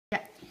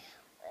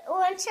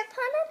Once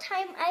upon a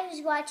time, I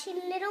was watching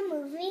a little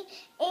movie,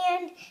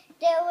 and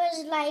there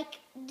was like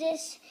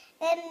this,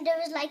 and there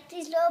was like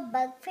these little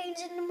bug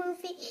things in the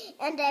movie,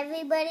 and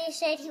everybody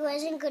said he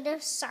wasn't good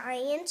at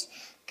science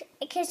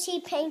because he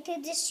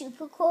painted this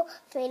super cool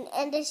thing,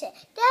 and they said,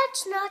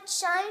 "That's not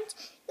science,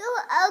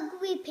 you're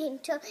ugly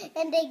painter,"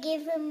 and they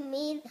gave him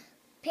mean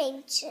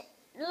paint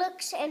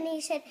looks, and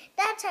he said,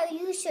 "That's how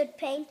you should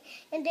paint."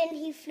 And then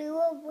he flew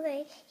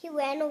away, he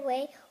ran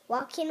away,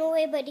 walking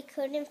away, but he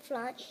couldn't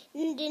fly.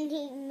 And then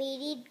he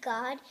meted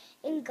God,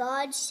 and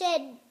God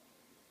said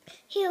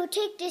he'll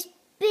take this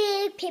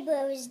big paper.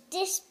 It was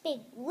this big,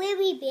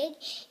 really big,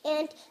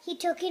 and he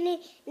took it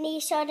and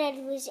he saw that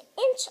it was an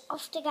inch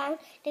off the ground.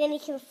 Then he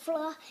can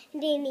fly,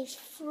 and then he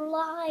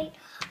fly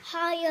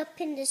high up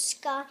in the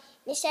sky.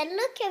 And he said,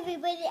 "Look,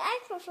 everybody, I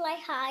can fly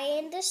high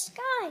in the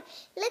sky.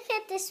 Look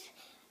at this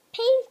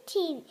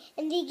painting."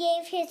 And he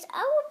gave his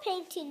owl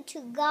painting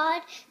to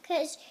God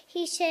because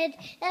he said,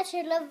 "That's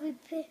a lovely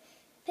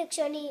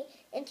picture."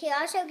 And he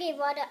also gave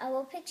all the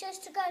owl pictures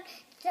to God.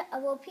 The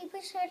owl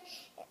people said,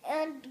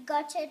 and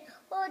God said,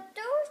 "Well,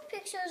 those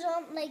pictures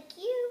aren't like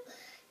you,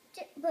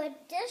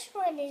 but this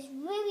one is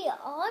really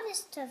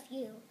honest of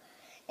you."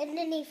 And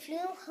then he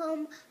flew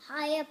home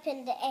high up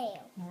in the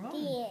air. Wow.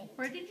 The end.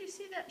 Where did you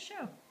see that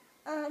show?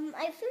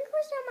 I think it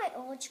was on my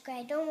old school.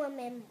 I don't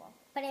remember.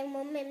 But I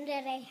remember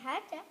that I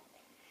had that.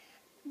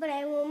 But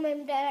I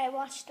remember that I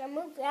watched the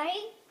movie.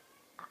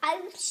 I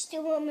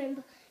still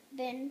remember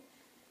been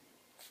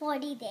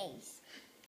 40 days.